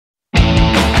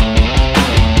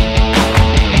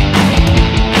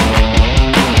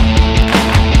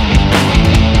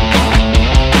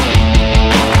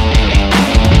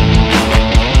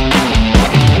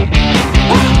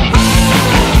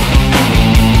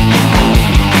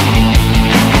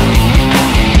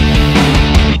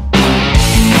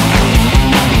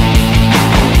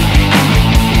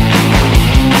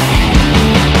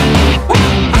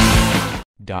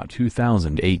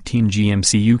2018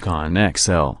 GMC Yukon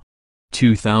XL.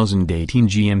 2018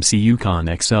 GMC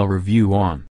Yukon XL review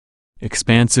on.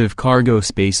 Expansive cargo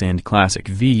space and classic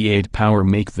V8 power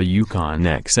make the Yukon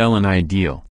XL an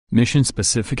ideal,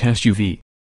 mission-specific SUV.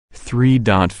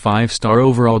 3.5-star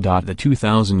overall. The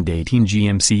 2018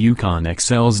 GMC Yukon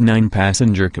XL's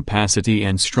 9-passenger capacity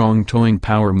and strong towing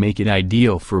power make it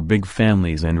ideal for big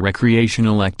families and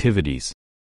recreational activities.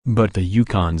 But the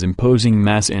Yukon's imposing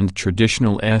mass and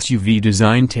traditional SUV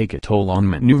design take a toll on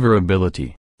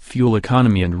maneuverability, fuel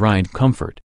economy and ride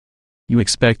comfort. You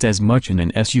expect as much in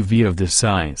an SUV of this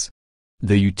size.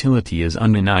 The utility is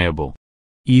undeniable.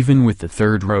 Even with the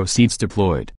third-row seats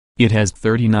deployed, it has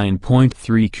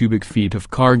 39.3 cubic feet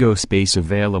of cargo space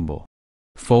available.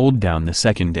 Fold down the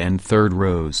second and third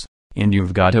rows, and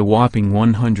you've got a whopping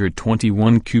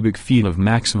 121 cubic feet of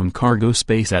maximum cargo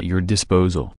space at your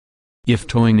disposal. If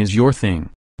towing is your thing,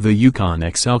 the Yukon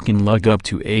XL can lug up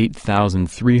to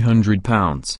 8,300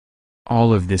 pounds.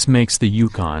 All of this makes the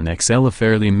Yukon XL a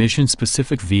fairly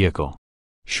mission-specific vehicle.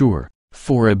 Sure,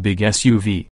 for a big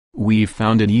SUV, we've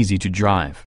found it easy to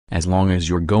drive, as long as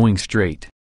you're going straight.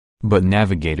 But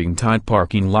navigating tight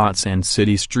parking lots and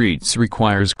city streets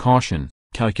requires caution,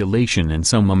 calculation and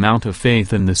some amount of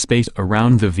faith in the space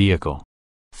around the vehicle.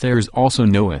 There's also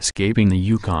no escaping the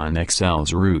Yukon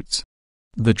XL's roots.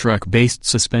 The truck-based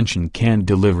suspension can't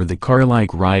deliver the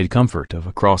car-like ride comfort of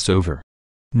a crossover.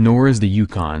 Nor is the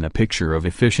Yukon a picture of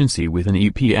efficiency with an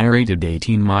EPA-rated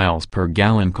 18 miles per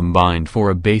gallon combined for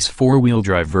a base four-wheel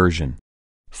drive version.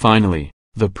 Finally,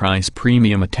 the price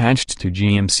premium attached to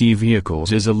GMC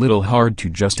vehicles is a little hard to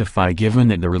justify given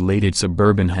that the related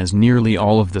Suburban has nearly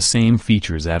all of the same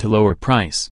features at a lower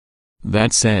price.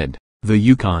 That said, the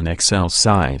Yukon XL's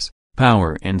size,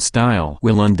 power and style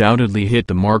will undoubtedly hit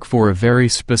the mark for a very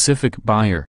specific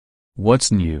buyer.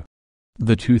 What's new?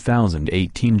 The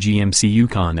 2018 GMC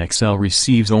Yukon XL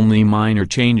receives only minor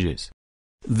changes.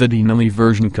 The Denali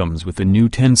version comes with a new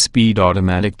 10-speed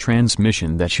automatic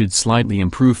transmission that should slightly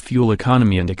improve fuel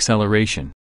economy and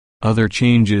acceleration. Other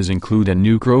changes include a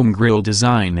new chrome grille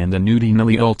design and a new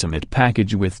Denali Ultimate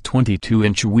package with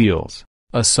 22-inch wheels,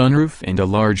 a sunroof and a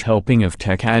large helping of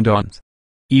tech add-ons.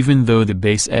 Even though the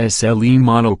base SLE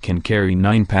model can carry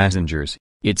 9 passengers,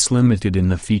 it's limited in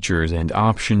the features and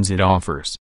options it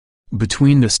offers.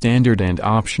 Between the standard and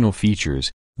optional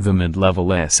features, the mid-level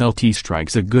SLT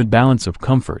strikes a good balance of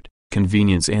comfort,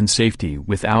 convenience and safety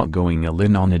without going all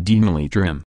in on a Denali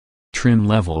trim. Trim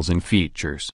levels and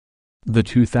features. The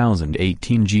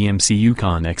 2018 GMC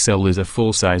Yukon XL is a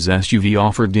full-size SUV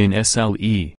offered in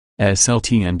SLE,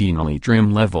 SLT and Denali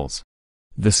trim levels.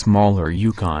 The smaller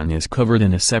Yukon is covered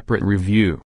in a separate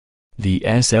review. The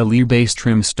SLE base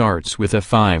trim starts with a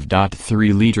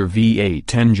 5.3-liter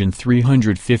V8 engine,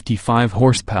 355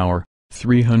 horsepower,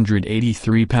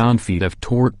 383 pound-feet of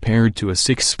torque paired to a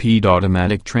 6-speed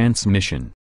automatic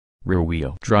transmission.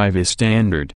 Rear-wheel drive is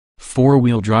standard,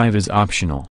 four-wheel drive is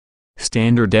optional.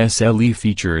 Standard SLE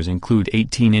features include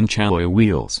 18-inch alloy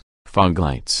wheels, fog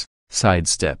lights, side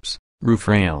steps, roof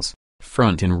rails,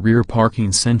 front and rear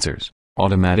parking sensors,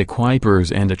 automatic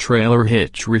wipers and a trailer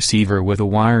hitch receiver with a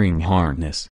wiring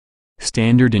harness.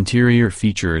 Standard interior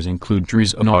features include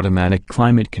an automatic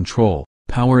climate control,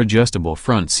 power-adjustable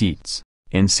front seats,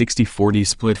 and 60/40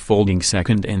 split folding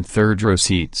second and third row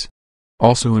seats.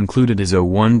 Also included is a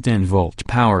 110-volt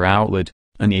power outlet,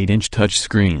 an 8-inch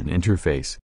touchscreen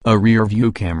interface, a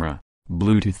rear-view camera,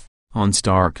 Bluetooth,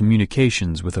 OnStar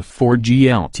communications with a 4G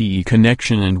LTE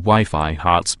connection and Wi-Fi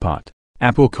hotspot,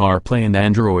 Apple CarPlay and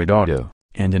Android Auto,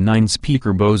 and a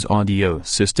 9-speaker Bose audio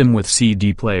system with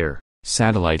CD player,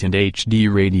 satellite and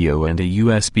HD radio and a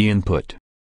USB input.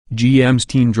 GM's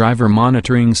Teen Driver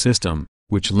Monitoring System,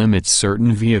 which limits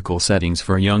certain vehicle settings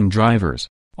for young drivers,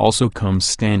 also comes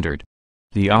standard.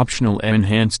 The optional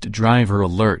Enhanced Driver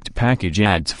Alert package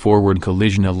adds forward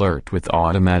collision alert with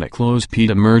automatic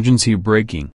low-speed emergency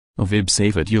braking, a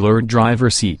VIB-safe alert driver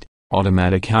seat,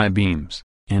 automatic high beams,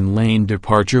 and lane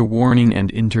departure warning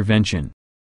and intervention.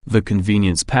 The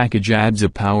convenience package adds a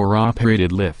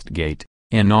power-operated liftgate,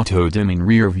 an auto-dimming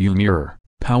rear-view mirror,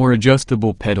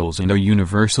 power-adjustable pedals and a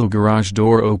universal garage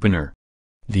door opener.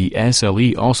 The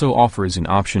SLE also offers an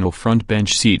optional front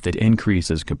bench seat that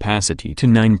increases capacity to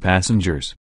 9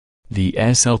 passengers. The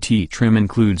SLT trim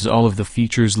includes all of the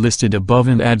features listed above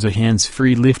and adds a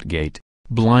hands-free liftgate,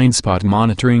 blind spot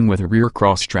monitoring with a rear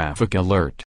cross-traffic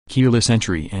alert, keyless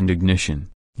entry and ignition,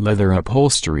 leather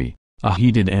upholstery, a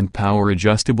heated and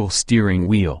power-adjustable steering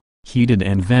wheel, heated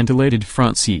and ventilated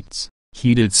front seats,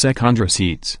 heated second-row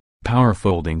seats, power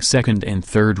folding second and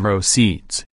third row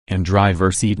seats, and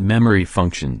driver seat memory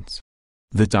functions.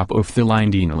 The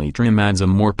top-of-the-line Denali trim adds a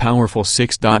more powerful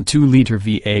 6.2-liter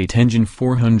V8 engine,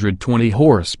 420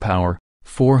 horsepower,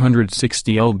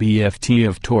 460 lb-ft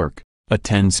of torque, a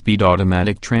 10-speed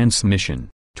automatic transmission,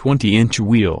 20-inch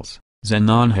wheels,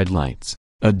 xenon headlights,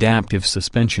 adaptive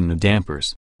suspension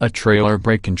dampers, a trailer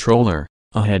brake controller,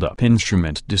 a head-up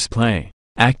instrument display,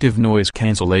 active noise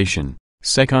cancellation,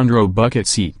 second-row bucket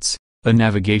seats, a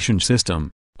navigation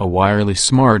system, a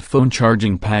wireless smartphone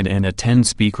charging pad, and a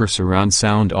 10-speaker surround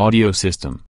sound audio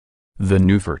system. The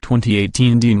new for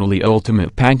 2018 Denali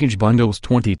Ultimate Package bundles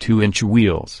 22-inch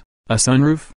wheels, a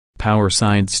sunroof, power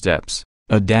side steps,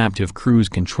 adaptive cruise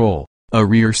control, a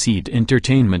rear seat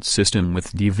entertainment system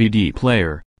with DVD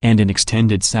player, and an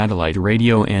extended satellite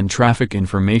radio and traffic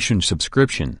information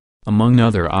subscription, among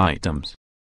other items.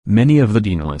 Many of the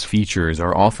Denali's features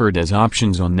are offered as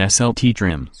options on SLT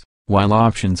trims, while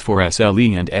options for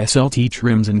SLE and SLT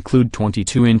trims include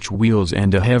 22-inch wheels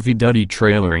and a heavy-duty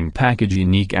trailering package,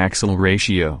 unique axle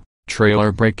ratio,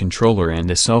 trailer brake controller, and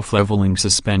a self-leveling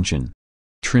suspension.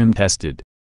 Trim tested.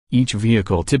 Each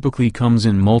vehicle typically comes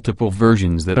in multiple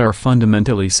versions that are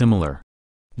fundamentally similar.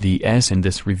 The S in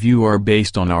this review are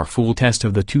based on our full test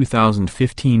of the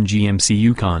 2015 GMC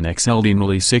Yukon XL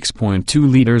Denali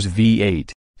 6.2 liters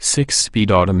V8,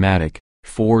 6-speed automatic,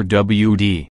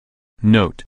 4WD.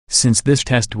 Note: since this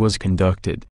test was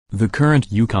conducted, the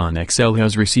current Yukon XL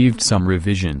has received some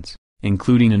revisions,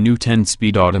 including a new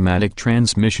 10-speed automatic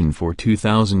transmission for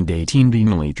 2018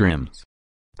 Denali trims.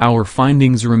 Our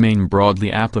findings remain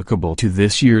broadly applicable to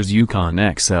this year's Yukon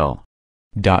XL.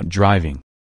 Driving.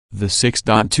 The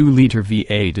 6.2-liter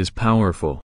V8 is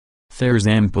powerful. There's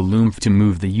ample oomph to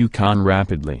move the Yukon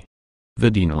rapidly.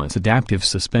 The Denali's adaptive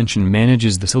suspension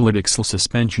manages the solid axle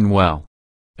suspension well.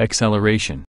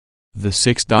 Acceleration. The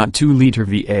 6.2-liter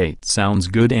V8 sounds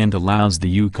good and allows the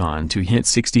Yukon to hit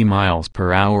 60 miles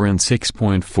per hour in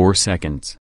 6.4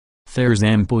 seconds. There's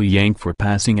ample yank for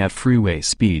passing at freeway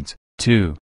speeds,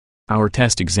 too. Our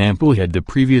test example had the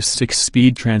previous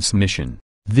 6-speed transmission.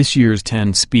 This year's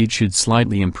 10-speed should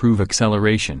slightly improve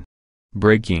acceleration.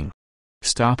 Braking.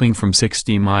 Stopping from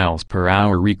 60 miles per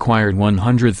hour required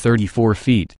 134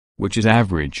 feet, which is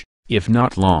average, if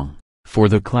not long, for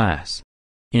the class.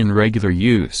 In regular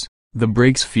use, the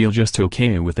brakes feel just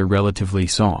okay with a relatively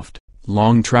soft,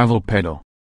 long travel pedal.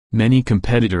 Many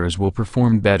competitors will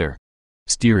perform better.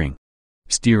 Steering.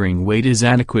 Steering weight is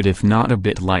adequate if not a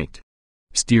bit light.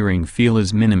 Steering feel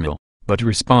is minimal, but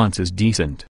response is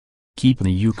decent. Keep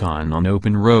the Yukon on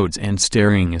open roads and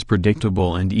steering is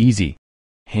predictable and easy.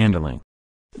 Handling.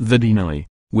 The Denali,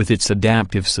 with its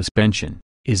adaptive suspension,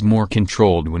 is more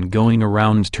controlled when going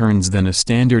around turns than a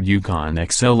standard Yukon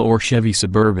XL or Chevy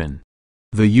Suburban.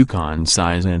 The Yukon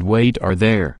size and weight are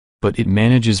there, but it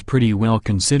manages pretty well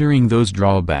considering those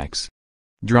drawbacks.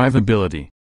 Drivability.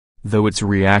 Though its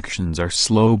reactions are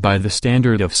slow by the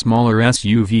standard of smaller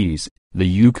SUVs, the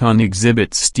Yukon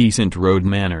exhibits decent road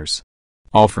manners.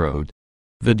 Off-road.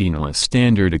 The Denali's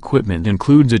standard equipment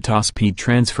includes a top-speed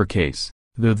transfer case,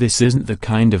 though this isn't the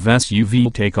kind of SUV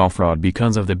you'll take off-road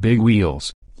because of the big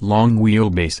wheels, long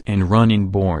wheelbase and running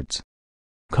boards.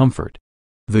 Comfort.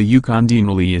 The Yukon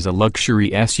Denali is a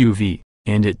luxury SUV,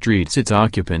 and it treats its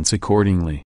occupants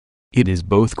accordingly. It is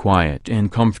both quiet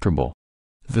and comfortable.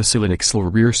 The solid axle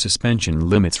rear suspension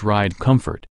limits ride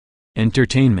comfort.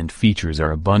 Entertainment features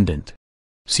are abundant.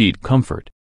 Seat comfort.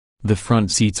 The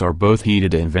front seats are both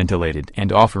heated and ventilated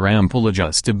and offer ample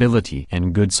adjustability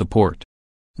and good support.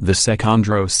 The second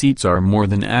row seats are more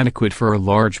than adequate for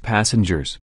large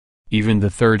passengers. Even the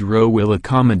third row will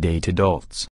accommodate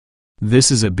adults.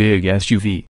 This is a big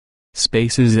SUV.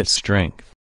 Space is its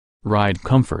strength. Ride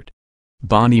comfort.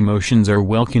 Body motions are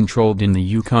well controlled in the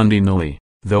Yukon Denali,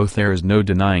 though there is no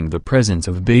denying the presence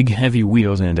of big heavy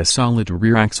wheels and a solid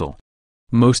rear axle.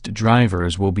 Most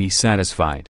drivers will be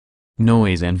satisfied.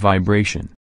 Noise and vibration.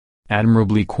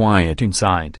 Admirably quiet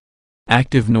inside.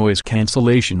 Active noise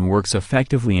cancellation works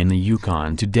effectively in the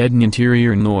Yukon to deaden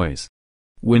interior noise.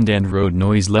 Wind and road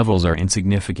noise levels are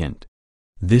insignificant.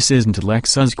 This isn't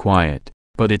Lexus quiet,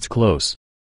 but it's close.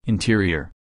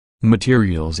 Interior.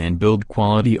 Materials and build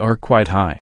quality are quite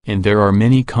high, and there are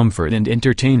many comfort and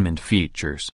entertainment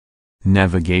features.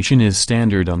 Navigation is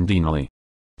standard on Denali.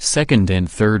 Second and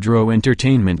third row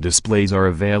entertainment displays are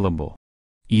available.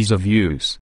 Ease of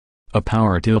use. A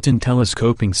power tilt and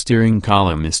telescoping steering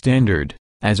column is standard,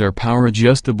 as are power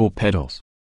adjustable pedals.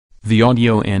 The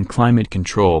audio and climate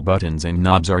control buttons and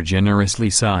knobs are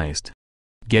generously sized.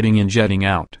 Getting in, jetting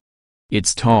out.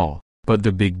 It's tall, but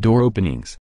the big door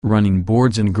openings, running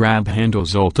boards and grab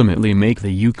handles ultimately make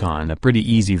the Yukon a pretty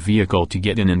easy vehicle to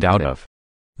get in and out of.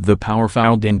 The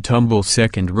power-filled and tumble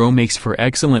second row makes for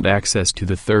excellent access to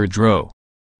the third row.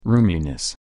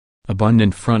 Roominess.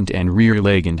 Abundant front and rear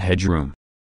leg and headroom.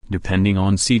 Depending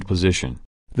on seat position,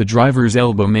 the driver's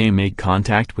elbow may make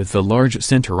contact with the large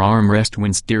center armrest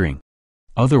when steering.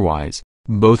 Otherwise,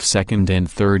 both second and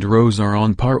third rows are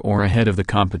on par or ahead of the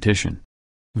competition.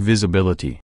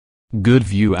 Visibility. Good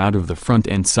view out of the front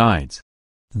and sides.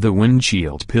 The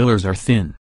windshield pillars are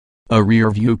thin. A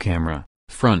rear view camera,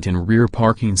 front and rear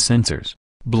parking sensors,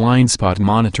 blind spot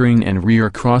monitoring and rear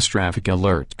cross-traffic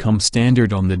alert come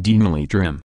standard on the Denali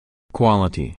trim.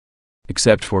 Quality.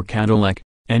 Except for Cadillac,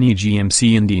 any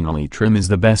GMC in Denali trim is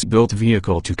the best built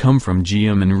vehicle to come from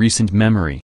GM in recent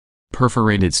memory.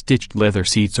 Perforated stitched leather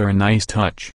seats are a nice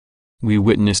touch. We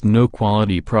witnessed no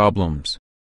quality problems.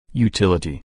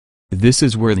 Utility. This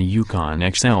is where the Yukon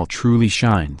XL truly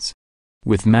shines.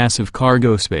 With massive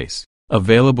cargo space,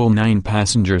 available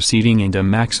 9-passenger seating and a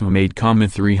maximum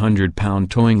 8,300-pound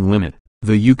towing limit,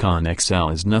 the Yukon XL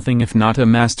is nothing if not a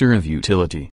master of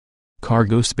utility.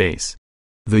 Cargo space.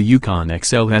 The Yukon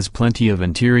XL has plenty of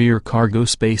interior cargo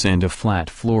space and a flat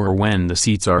floor when the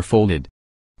seats are folded.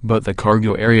 But the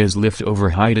cargo area's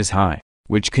lift-over height is high,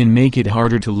 which can make it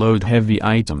harder to load heavy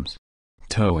items.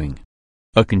 Towing.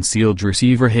 A concealed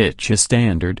receiver hitch is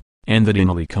standard, and the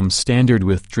Denali comes standard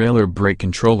with trailer brake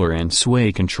controller and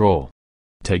sway control.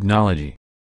 Technology.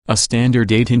 A standard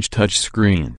 8-inch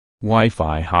touchscreen,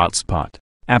 Wi-Fi hotspot,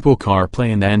 Apple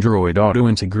CarPlay and Android Auto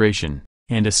integration,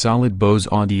 and a solid Bose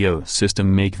audio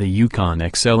system make the Yukon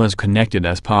XL as connected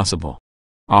as possible.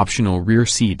 Optional rear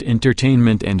seat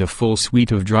entertainment and a full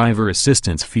suite of driver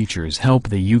assistance features help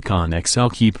the Yukon XL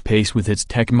keep pace with its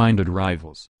tech-minded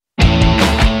rivals.